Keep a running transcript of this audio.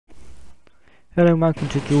Hello and welcome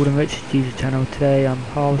to Jordan Rich's YouTube channel. Today I'm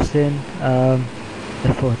harvesting.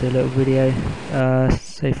 Therefore I did a little video.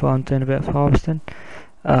 So far I'm doing a bit of harvesting.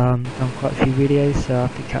 Done quite a few videos, so I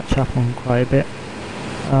have to catch up on quite a bit.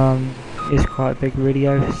 It's quite a big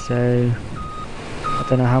video, so I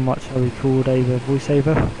don't know how much I record over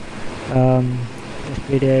voiceover. This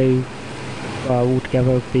video altogether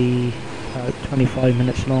will be about 25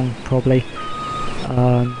 minutes long probably.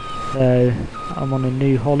 So I'm on a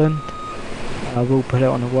new Holland. I will put it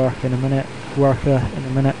on a worker in a minute,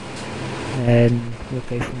 and we'll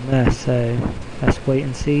go from there. So let's wait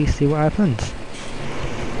and see what happens.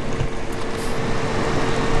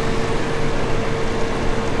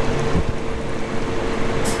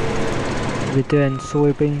 We're doing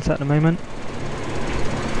soybeans at the moment.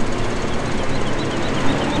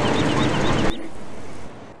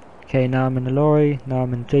 Okay, now I'm in the lorry, now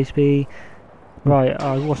I'm in JSB. Right,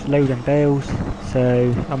 I was loading bales,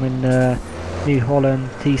 so I'm in the New Holland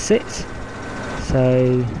T6.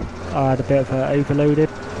 So I had a bit of an overloaded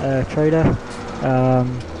trailer,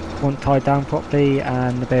 wasn't tied down properly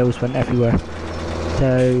and the bales went everywhere.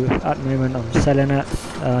 So at the moment I'm selling it.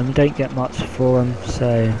 You don't get much for them,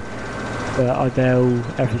 so but I bale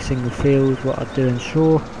every single field what I do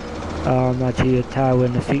ensure. I'll do a tell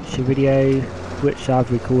in the future video which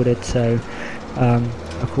I've recorded, so I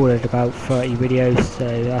recorded about 30 videos, so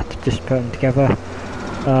I have to just put them together.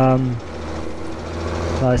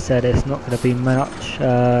 Like I said, it's not going to be much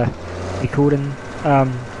recording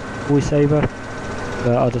voiceover,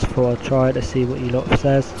 but I just thought I'd try it to see what you lot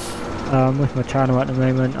says. With my channel at the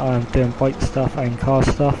moment I'm doing bike stuff and car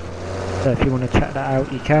stuff, so if you want to check that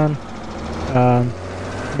out you can.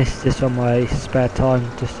 This is just on my spare time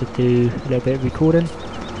just to do a little bit of recording.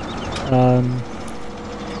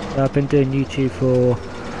 I've been doing YouTube for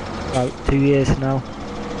about 2 years now,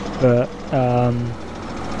 but I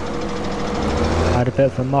had a bit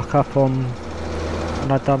of a muck up on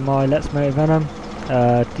when I'd done my Let's Motor Venom.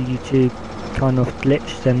 The YouTube kind of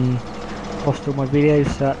glitched and lost all my videos,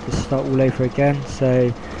 so I had to start all over again.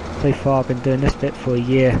 So far I've been doing this bit for a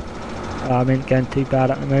year. I ain't going too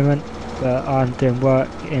bad at the moment, but I'm doing work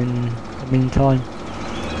in the meantime.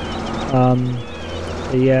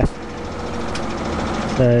 So yeah,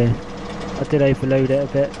 so I did overload it a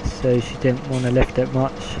bit, so she didn't want to lift it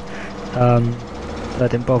much, so I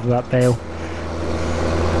didn't bother that bale.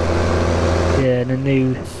 Yeah, and the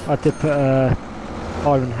new, I did put a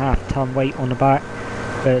 5.5 ton weight on the back,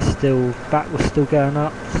 but it's still, back was still going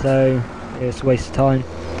up, so it's a waste of time.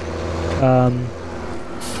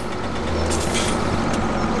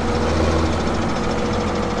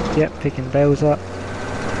 Yep, picking bales up.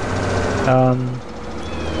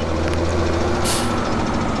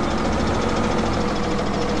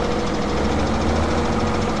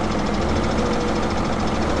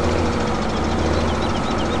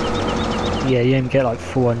 Yeah, you only get like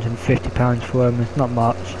 £450 for them, it's not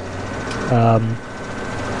much.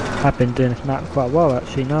 I've been doing this map quite well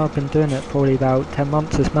actually now. I've been doing it probably about 10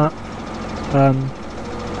 months this map.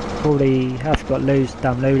 Probably have got loads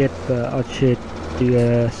downloaded, but I should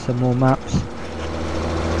do some more maps.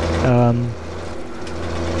 I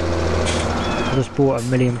just bought a £1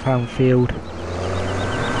 million field,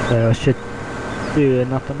 so I should do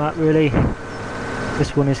another map really.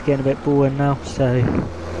 This one is getting a bit boring now, so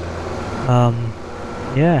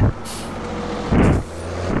yeah.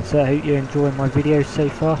 So I hope you're enjoying my videos so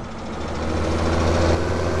far.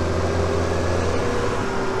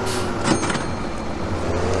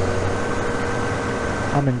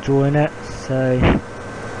 I'm enjoying it, so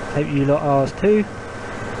hope you lot are too.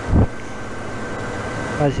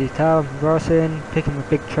 As you can tell, I'm reversing, picking my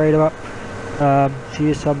big trailer up. She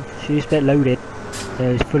is a bit loaded, so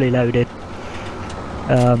it's fully loaded.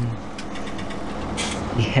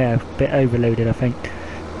 Yeah, a bit overloaded I think.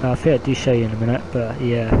 I think I do show you in a minute, but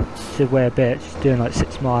yeah, should weigh a bit. She's doing like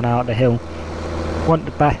 6 miles out the hill. Want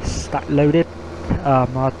the best stack loaded.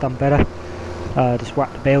 I've done better. Just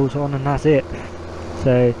whack the bales on and that's it.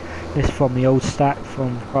 So this is from the old stack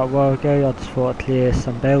from quite a while ago. I just thought I'd clear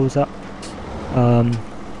some bales up.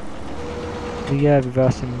 Yeah,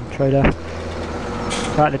 reversing the trailer. In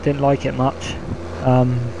fact, I didn't like it much.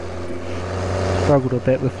 Struggled a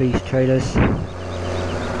bit with these trailers.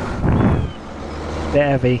 Bit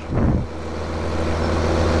heavy,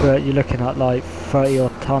 but you're looking at like 30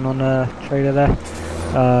 odd ton on a trailer there.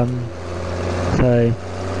 So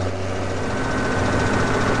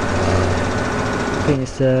I think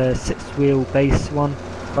it's a 6-wheel base one,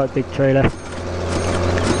 quite a big trailer.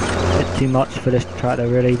 Bit too much for this tractor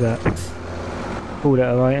really, but pulled it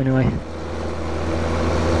alright anyway.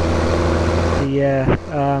 So yeah,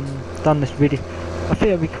 done this video. I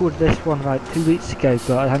think I recorded this one like 2 weeks ago,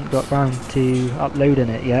 but I hadn't got round to uploading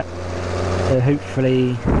it yet. So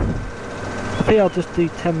hopefully, I think I'll just do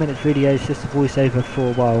 10 minutes videos, just a voiceover for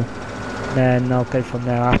a while. Then I'll go from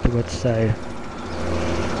there afterwards, so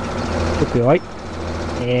should be alright.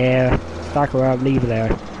 Yeah, stack her up, leave her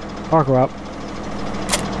there. Park her up.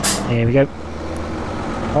 There we go.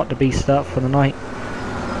 Got the beast up for the night.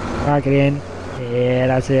 Drag it in. Yeah,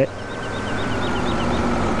 that's it.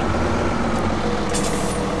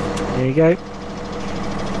 There you go.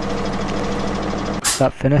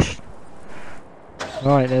 That finished.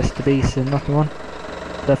 Right, there's the beast and another one.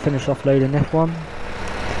 So I finished offloading this one.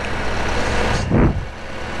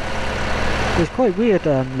 It's quite weird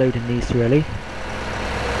loading these really,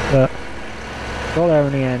 but got there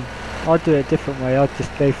in the end. I'd do it a different way. I'd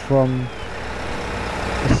just go from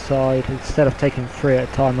this side, instead of taking 3 at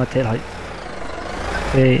a time. I'd take like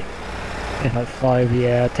 5.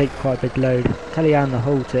 Yeah, I'd take quite a big load. Telehandler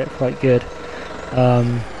holds it quite good.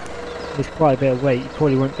 It's quite a bit of weight. You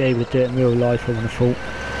probably won't be able to do it in real life, I would have thought.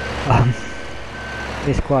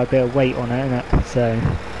 There's quite a bit of weight on it, isn't it? So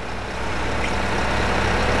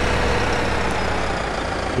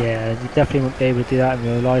yeah, you definitely won't be able to do that in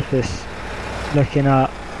real life. It's looking at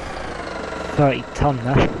 30 tonne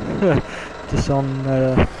there, just on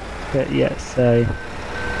but yeah, so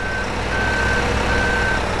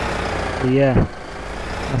yeah,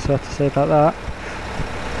 that's what I have to say about that.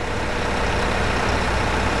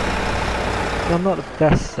 I'm not the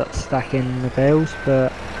best at stacking the bales,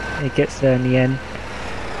 but it gets there in the end.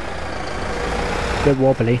 A bit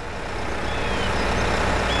wobbly.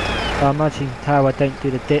 As you can tell, I don't do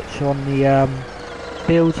the ditch on the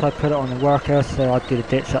fields. I put it on the worker, so I do the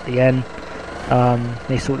ditch at the end.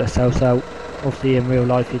 They sort themselves out. Obviously in real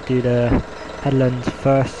life you do the headlands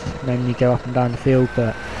first, and then you go up and down the field,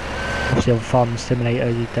 but obviously on Farm Simulator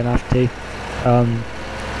you don't have to.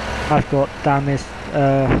 I've got damaged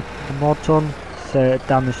the mods on, so it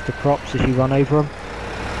damaged the crops as you run over them.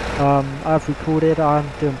 I've recorded I'm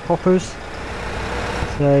doing poppers,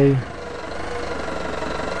 so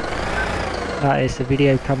that is the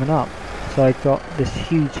video coming up. So I got this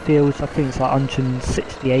huge field, I think it's like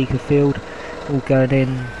 160 acre field, all going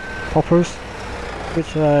in poppers,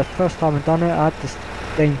 which first time I've done it. I had this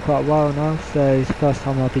game quite a while now, so it's the first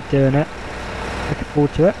time I'll be doing it. Looking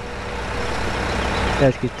forward to it.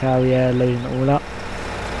 There's good tell, yeah, loading it all up.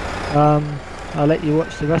 I'll let you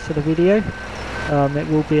watch the rest of the video. It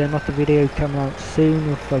will be another video coming out soon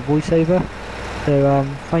with a voiceover. So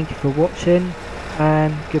thank you for watching,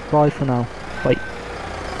 and goodbye for now.